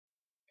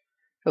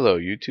Hello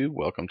YouTube,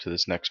 welcome to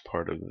this next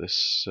part of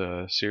this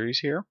series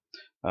here.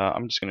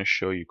 I'm just going to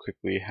show you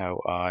quickly how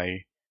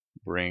I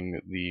bring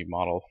the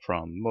model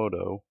from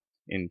Modo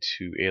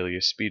into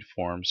Alias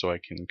SpeedForm so I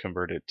can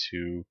convert it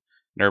to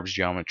NURBS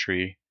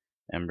geometry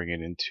and bring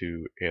it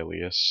into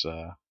Alias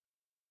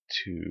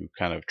to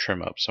kind of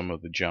trim up some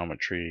of the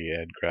geometry,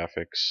 add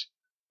graphics,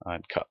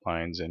 and cut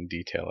lines and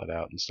detail it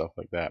out and stuff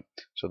like that.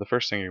 So the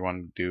first thing you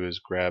want to do is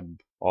grab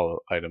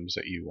all the items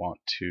that you want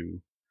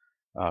to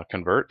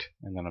convert,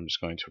 and then I'm just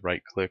going to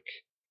right click,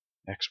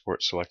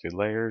 export selected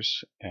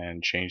layers,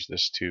 and change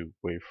this to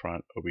wavefront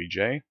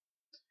OBJ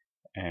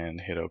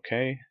and hit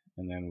OK,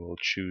 and then we'll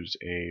choose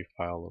a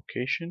file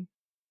location.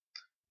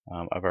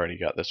 I've already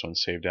got this one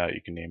saved out.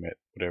 You can name it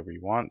whatever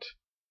you want,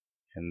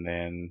 and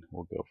then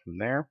we'll go from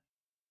there.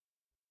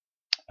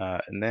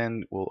 And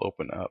then we'll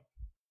open up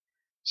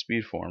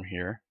SpeedForm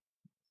here.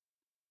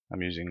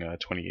 I'm using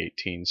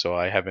 2018, so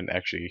I haven't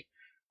actually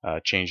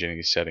changed any of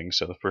these settings.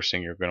 So the first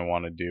thing you're going to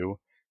want to do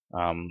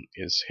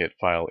is hit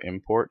File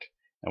Import,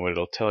 and what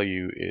it'll tell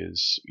you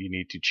is you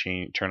need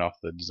to turn off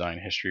the design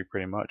history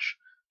pretty much.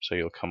 So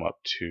you'll come up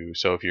to,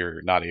 so if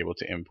you're not able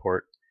to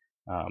import,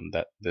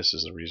 this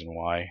is the reason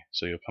why.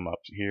 So you'll come up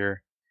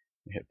here,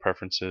 hit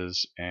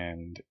Preferences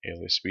and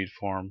Alias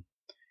SpeedForm,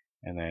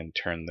 and then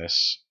turn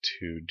this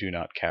to Do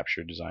Not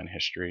Capture Design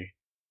History.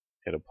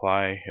 Hit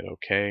Apply, hit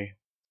OK.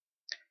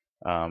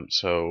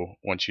 So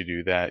once you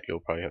do that, you'll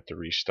probably have to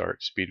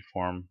restart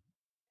SpeedForm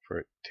for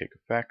it to take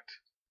effect.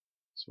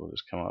 So we'll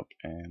just come up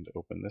and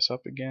open this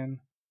up again.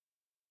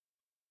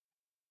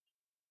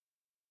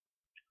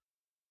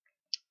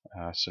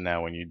 So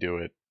now when you do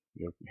it,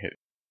 you'll hit.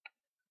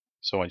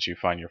 So once you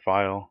find your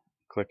file,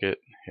 click it,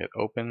 hit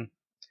open,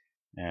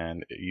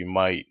 and you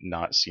might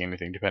not see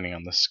anything depending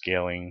on the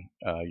scaling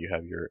you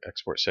have your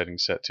export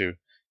settings set to. You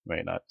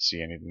might not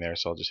see anything there,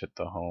 so I'll just hit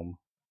the home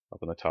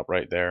up on the top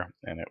right there,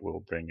 and it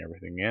will bring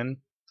everything in.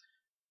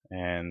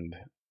 And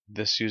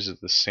this uses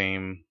the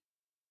same.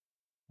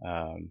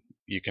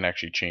 You can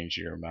actually change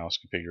your mouse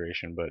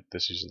configuration, but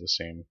this uses the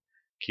same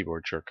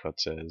keyboard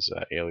shortcuts as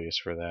Alias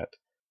for that.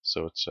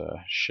 So it's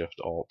Shift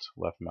Alt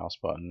left mouse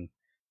button,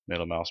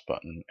 middle mouse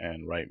button,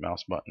 and right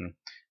mouse button.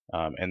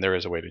 And there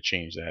is a way to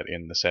change that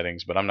in the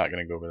settings, but I'm not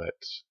going to go over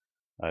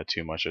that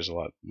too much. There's a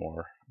lot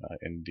more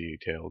in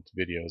detailed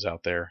videos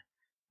out there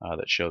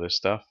that show this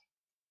stuff.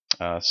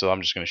 So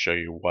I'm just going to show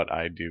you what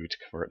I do to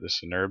convert this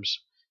to NURBS.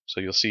 So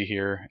you'll see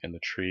here in the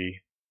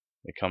tree,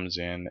 it comes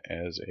in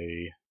as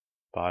a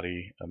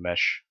body, a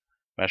mesh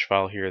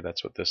file here.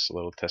 That's what this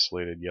little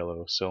tessellated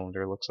yellow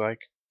cylinder looks like.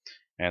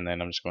 And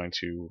then I'm just going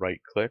to right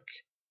click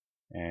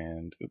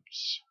and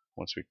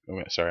I'm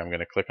going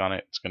to click on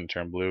it. It's going to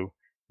turn blue.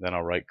 Then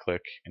I'll right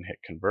click and hit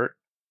convert.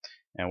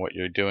 And what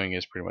you're doing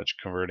is pretty much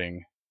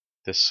converting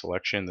this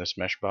selection, this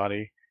mesh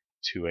body,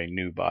 to a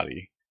new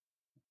body.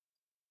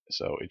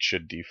 So it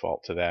should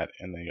default to that,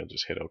 and then you'll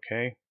just hit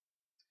OK,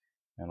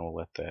 and we'll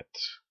let that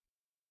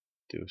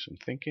do some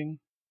thinking.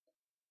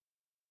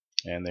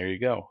 And there you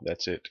go.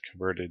 That's it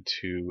converted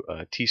to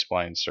a T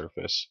Splines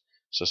surface.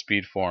 So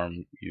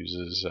SpeedForm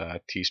uses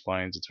T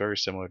Splines. It's very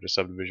similar to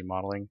subdivision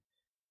modeling,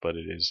 but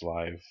it is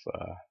live,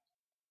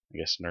 I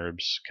guess,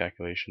 NURBS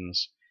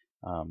calculations,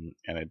 and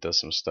it does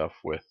some stuff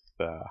with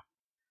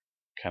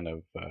kind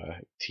of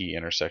T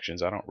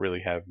intersections. I don't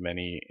really have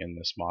many in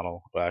this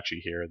model. Well,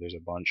 actually here there's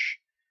a bunch,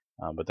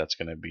 but that's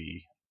going to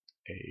be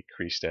a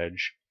creased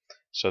edge.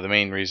 So the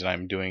main reason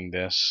I'm doing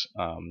this,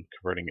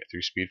 converting it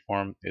through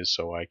SpeedForm, is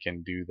so I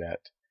can do that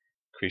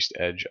creased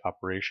edge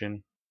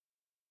operation.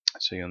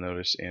 So you'll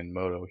notice in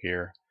Modo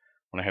here,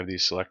 when I have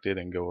these selected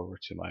and go over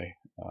to my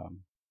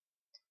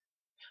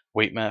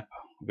weight map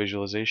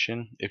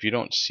visualization, if you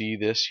don't see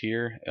this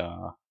here,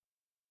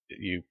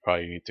 you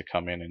probably need to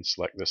come in and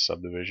select this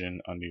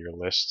subdivision under your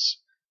lists.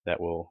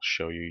 That will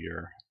show you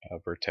your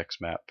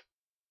vertex map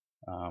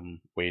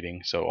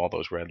weighting. So all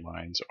those red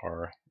lines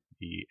are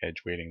the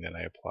edge weighting that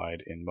I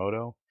applied in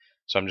Modo.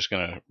 So I'm just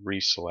going to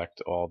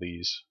reselect all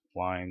these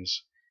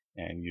lines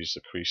and use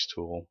the crease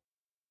tool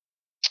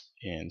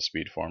in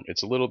SpeedForm.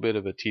 It's a little bit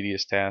of a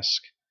tedious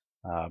task,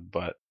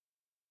 but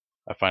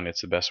I find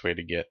it's the best way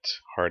to get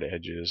hard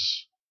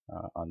edges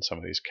on some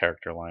of these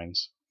character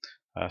lines.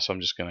 So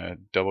I'm just going to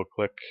double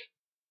click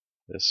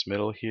this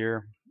middle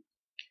here,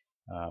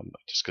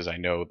 just because I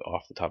know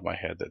off the top of my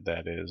head that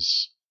that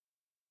is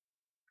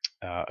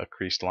a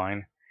creased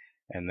line.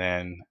 And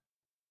then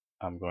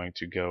I'm going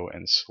to go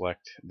and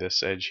select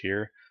this edge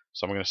here.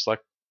 So I'm going to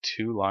select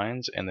two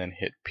lines and then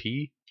hit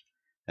P,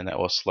 and that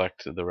will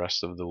select the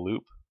rest of the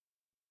loop.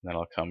 And then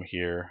I'll come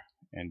here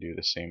and do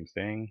the same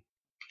thing.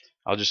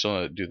 I'll just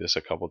do this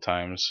a couple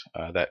times.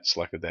 That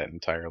selected that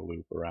entire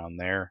loop around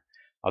there.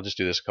 I'll just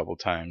do this a couple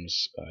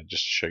times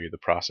just to show you the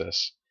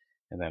process,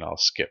 and then I'll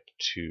skip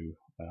to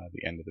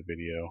the end of the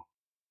video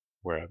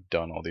where I've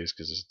done all these,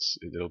 because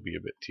it'll be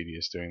a bit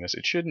tedious doing this.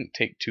 It shouldn't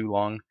take too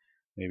long,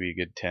 maybe a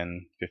good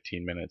 10-15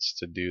 minutes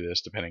to do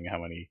this, depending on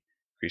how many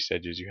creased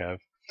edges you have.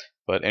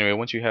 But anyway,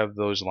 once you have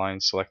those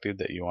lines selected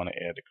that you want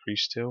to add a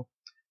crease to,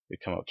 you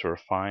come up to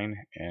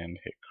Refine and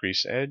hit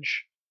Crease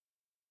Edge,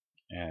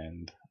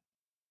 and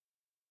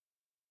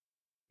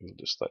we'll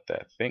just let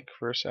that think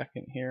for a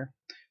second here.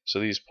 So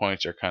these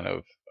points are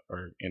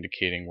are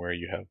indicating where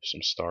you have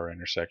some star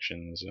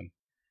intersections and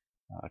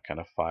kind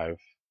of five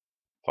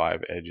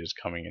edges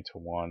coming into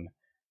one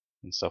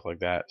and stuff like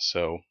that.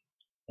 So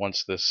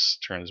once this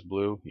turns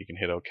blue, you can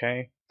hit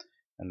OK,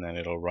 and then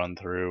it'll run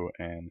through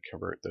and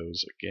convert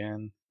those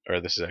again.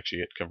 Or this is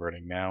actually it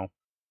converting now,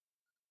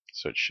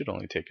 so it should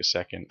only take a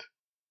second.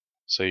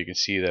 So you can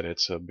see that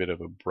it's a bit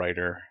of a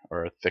brighter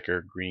or a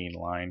thicker green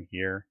line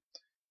here,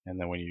 and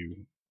then when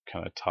you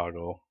kind of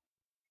toggle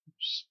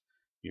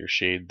your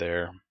shade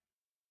there,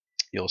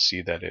 you'll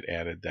see that it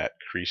added that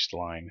creased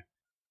line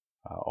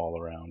all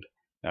around.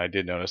 Now I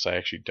did notice I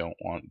actually don't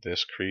want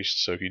this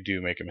creased, so if you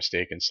do make a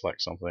mistake and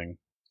select something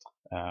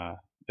that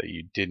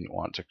you didn't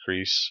want to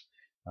crease,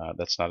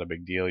 that's not a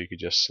big deal. You could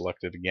just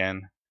select it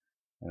again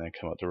and then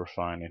come up to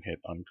refine and hit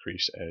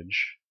uncrease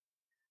edge.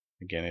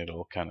 Again,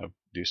 it'll kind of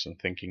do some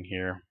thinking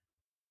here.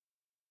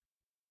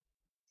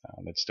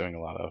 It's doing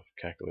a lot of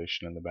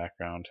calculation in the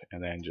background,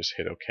 and then just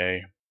hit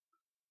OK.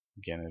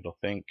 Again, it'll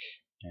think,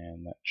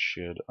 and that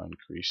should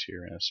uncrease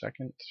here in a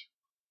second.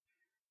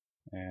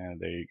 And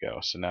there you go.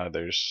 So now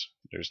there's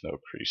no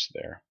crease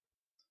there.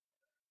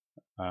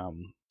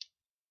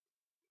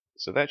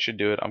 So that should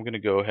do it. I'm going to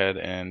go ahead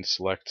and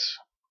select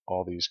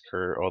all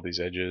these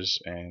edges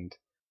and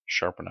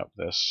sharpen up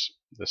this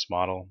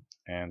model,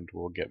 and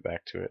we'll get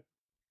back to it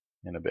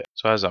in a bit.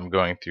 So as I'm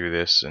going through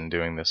this and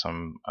doing this,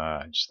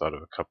 I just thought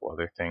of a couple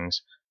other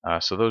things.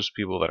 So those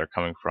people that are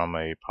coming from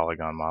a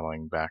polygon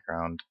modeling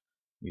background,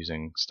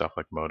 using stuff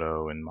like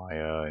Modo and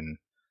Maya and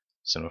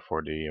Cinema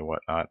 4D and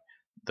whatnot,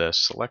 the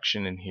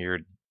selection in here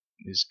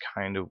is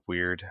kind of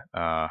weird.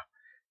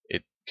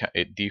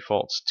 It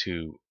defaults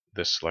to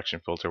this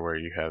selection filter where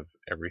you have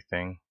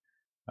everything.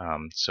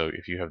 So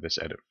if you have this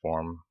edit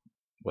form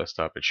list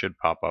up, it should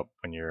pop up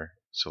when you're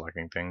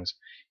selecting things.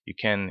 You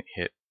can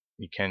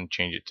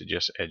change it to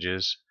just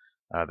edges.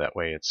 That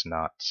way it's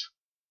not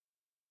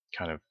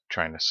kind of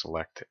trying to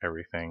select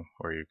everything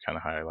where you kind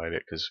of highlight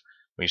it, because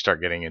when you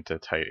start getting into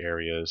tight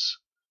areas,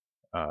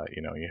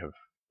 you have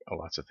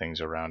lots of things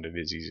around it.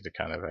 It's easy to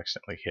kind of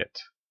accidentally hit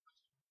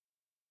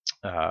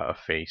a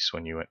face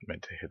when you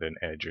meant to hit an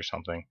edge or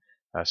something.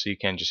 So you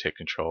can just hit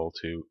Control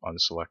to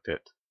unselect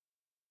it.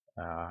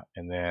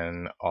 And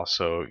then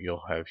also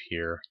you'll have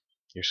here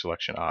your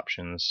selection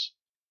options,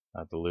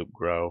 the loop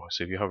grow.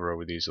 So if you hover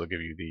over these, it'll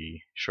give you the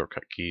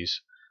shortcut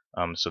keys.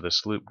 So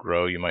this loop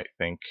grow, you might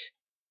think,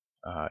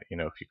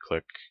 if you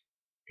click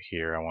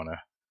here, I want to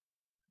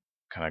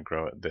kind of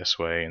grow it this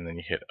way, and then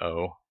you hit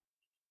O.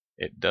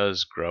 It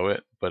does grow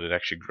it, but it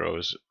actually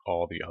grows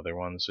all the other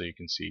ones. So you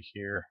can see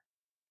here,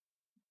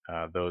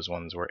 those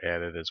ones were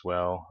added as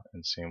well,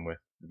 and same with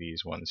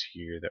these ones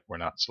here that were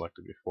not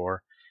selected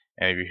before.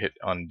 And if you hit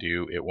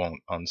undo, it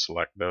won't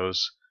unselect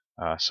those,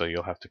 so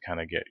you'll have to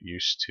kind of get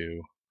used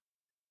to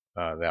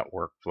that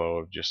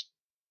workflow of just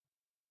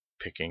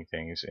picking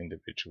things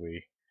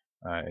individually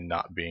and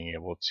not being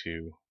able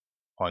to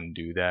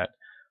undo that.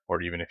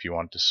 Or even if you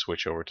want to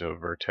switch over to a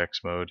vertex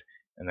mode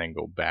and then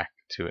go back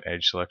to an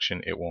edge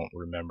selection, it won't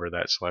remember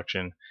that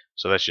selection.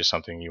 So that's just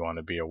something you want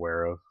to be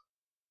aware of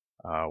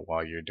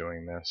while you're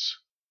doing this.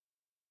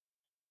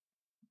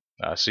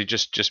 So you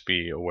just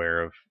be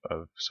aware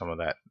of some of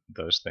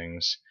those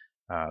things.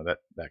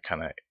 That's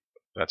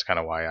kind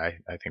of why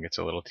I think it's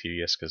a little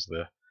tedious, because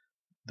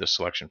the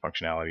selection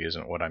functionality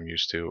isn't what I'm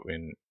used to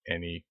in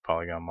any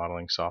polygon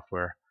modeling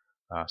software.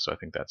 So I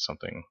think that's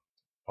something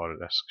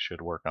Autodesk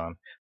should work on.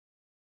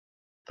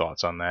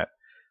 Thoughts on that?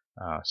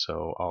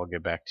 So I'll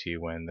get back to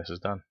you when this is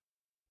done.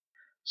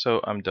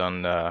 So I'm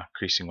done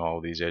creasing all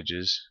of these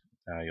edges.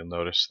 You'll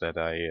notice that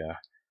I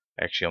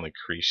actually only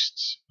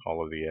creased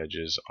all of the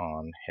edges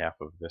on half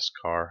of this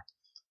car.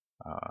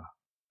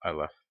 I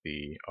left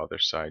the other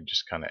side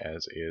just kind of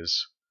as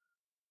is,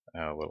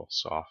 a little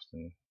soft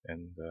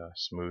and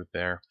smooth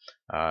there.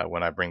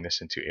 When I bring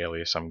this into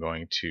Alias, I'm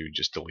going to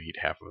just delete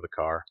half of the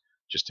car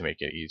just to make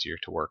it easier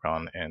to work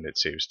on, and it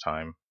saves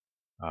time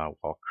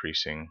while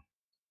creasing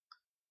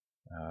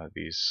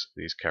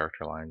these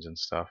character lines and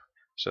stuff.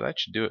 So that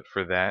should do it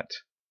for that.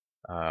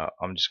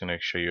 I'm just going to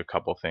show you a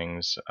couple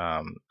things.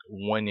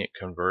 When it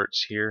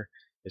converts here,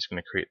 it's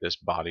going to create this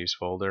bodies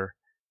folder,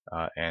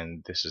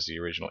 and this is the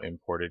original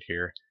imported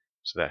here.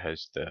 So that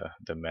has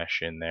the mesh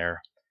in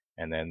there,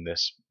 and then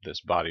this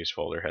bodies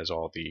folder has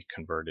all the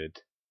converted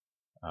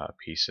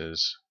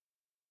pieces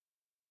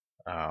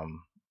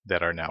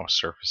that are now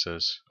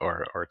surfaces,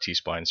 or T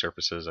Spline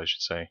surfaces, I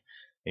should say.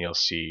 And you'll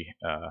see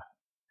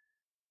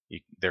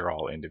they're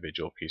all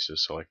individual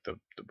pieces. So like the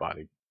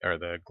body or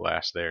the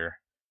glass there.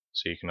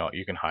 So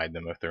you can hide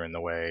them if they're in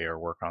the way, or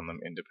work on them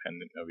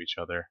independent of each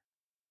other,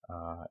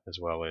 as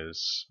well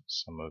as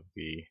some of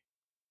the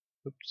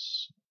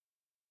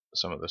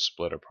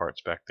splitter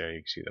parts back there. You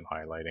can see them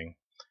highlighting.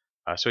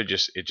 So it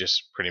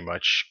just pretty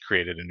much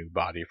created a new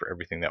body for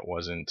everything that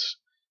wasn't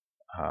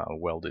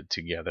welded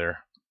together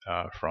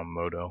from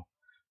Modo.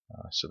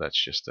 So that's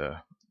just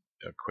a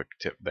quick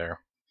tip there.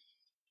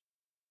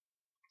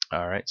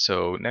 Alright,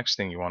 so next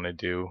thing you want to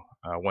do,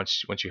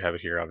 once you have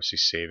it here, obviously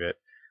save it,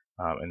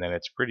 and then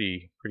it's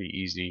pretty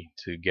easy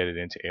to get it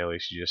into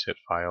Alias. You just hit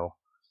File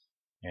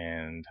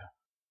and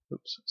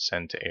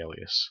send to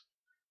Alias.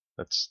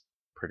 That's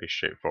pretty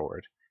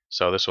straightforward.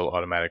 So this will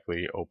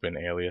automatically open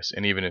Alias,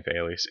 and even if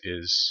Alias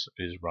is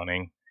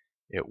running,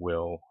 it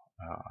will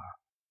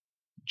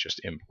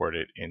just import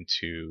it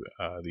into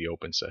the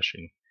open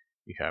session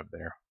you have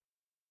there.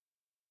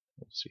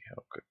 We'll see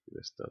how quickly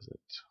this does it.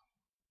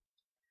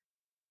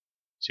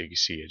 So you can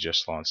see it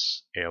just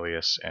launched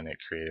Alias, and it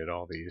created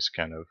all these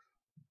kind of,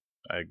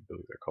 I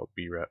believe they're called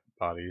B-rep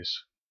bodies.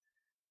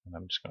 And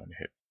I'm just going to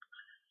hit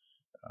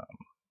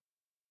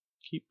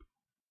keep.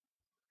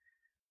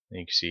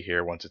 And you can see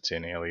here, once it's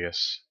in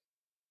Alias,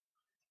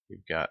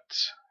 you've got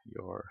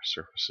your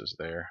surfaces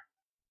there.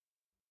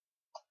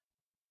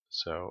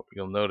 So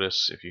you'll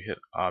notice if you hit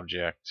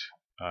Object,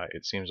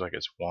 it seems like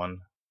it's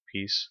one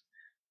piece.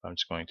 I'm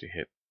just going to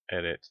hit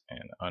Edit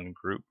and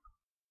Ungroup.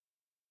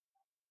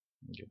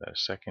 Give that a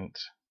second.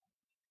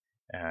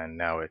 And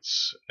now it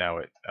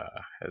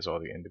has all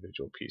the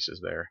individual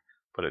pieces there.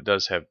 But it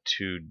does have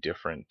two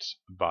different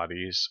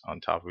bodies on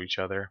top of each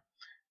other.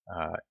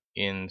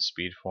 In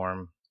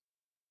SpeedForm,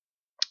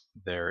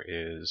 there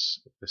is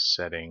the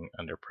setting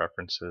under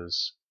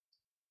Preferences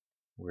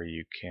where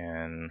you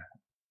can,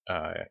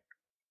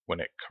 when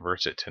it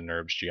converts it to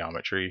NURBS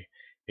geometry,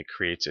 it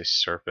creates a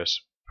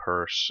surface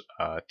per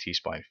T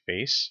Spline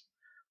face,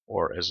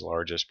 or as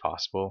large as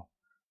possible.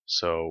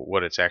 So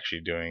what it's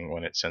actually doing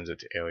when it sends it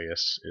to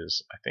Alias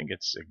is, I think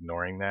it's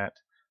ignoring that.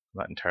 I'm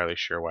not entirely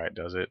sure why it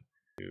does it.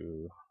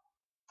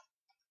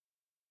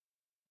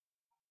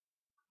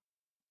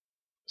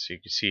 So you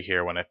can see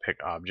here when I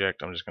pick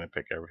Object, I'm just going to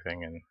pick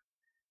everything and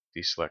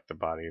deselect the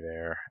body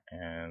there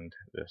and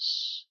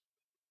this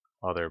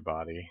other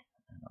body,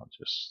 and I'll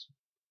just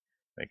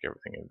make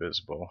everything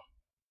invisible.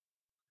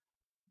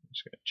 I'm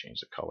just going to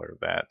change the color of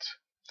that.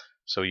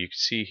 So you can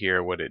see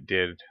here what it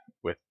did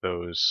with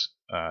those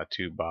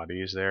two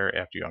bodies there.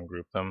 After you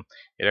ungroup them,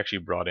 it actually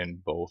brought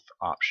in both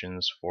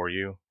options for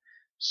you.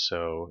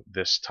 So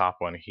this top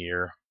one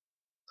here,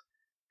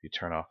 if you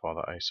turn off all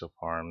the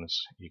isoforms,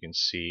 you can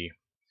see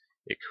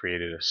it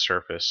created a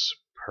surface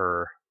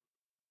per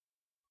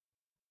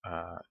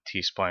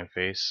T-spline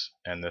face,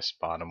 and this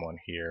bottom one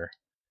here,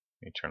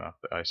 let me turn off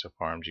the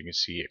isoforms, you can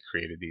see it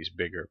created these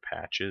bigger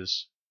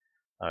patches.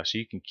 So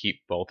you can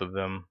keep both of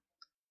them.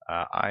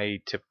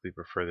 I typically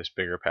prefer this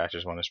bigger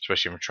patches one,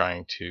 especially if I'm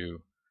trying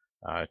to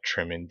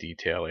trim in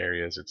detail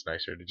areas. It's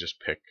nicer to just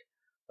pick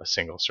a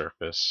single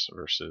surface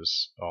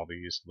versus all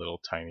these little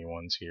tiny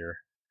ones here.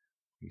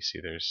 You see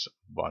there's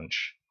a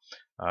bunch.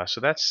 So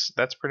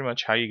that's pretty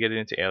much how you get it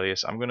into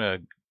Alias. I'm gonna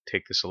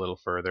take this a little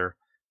further.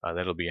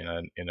 That'll be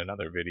in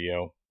another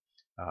video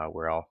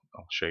where I'll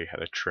show you how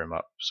to trim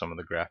up some of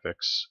the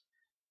graphics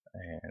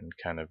and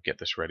kind of get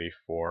this ready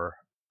for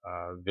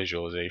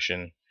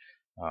visualization.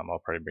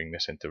 I'll probably bring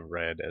this into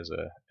red as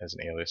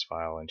an alias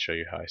file and show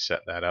you how I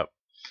set that up.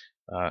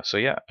 So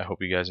yeah, I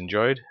hope you guys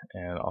enjoyed,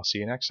 and I'll see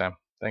you next time.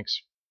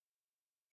 Thanks.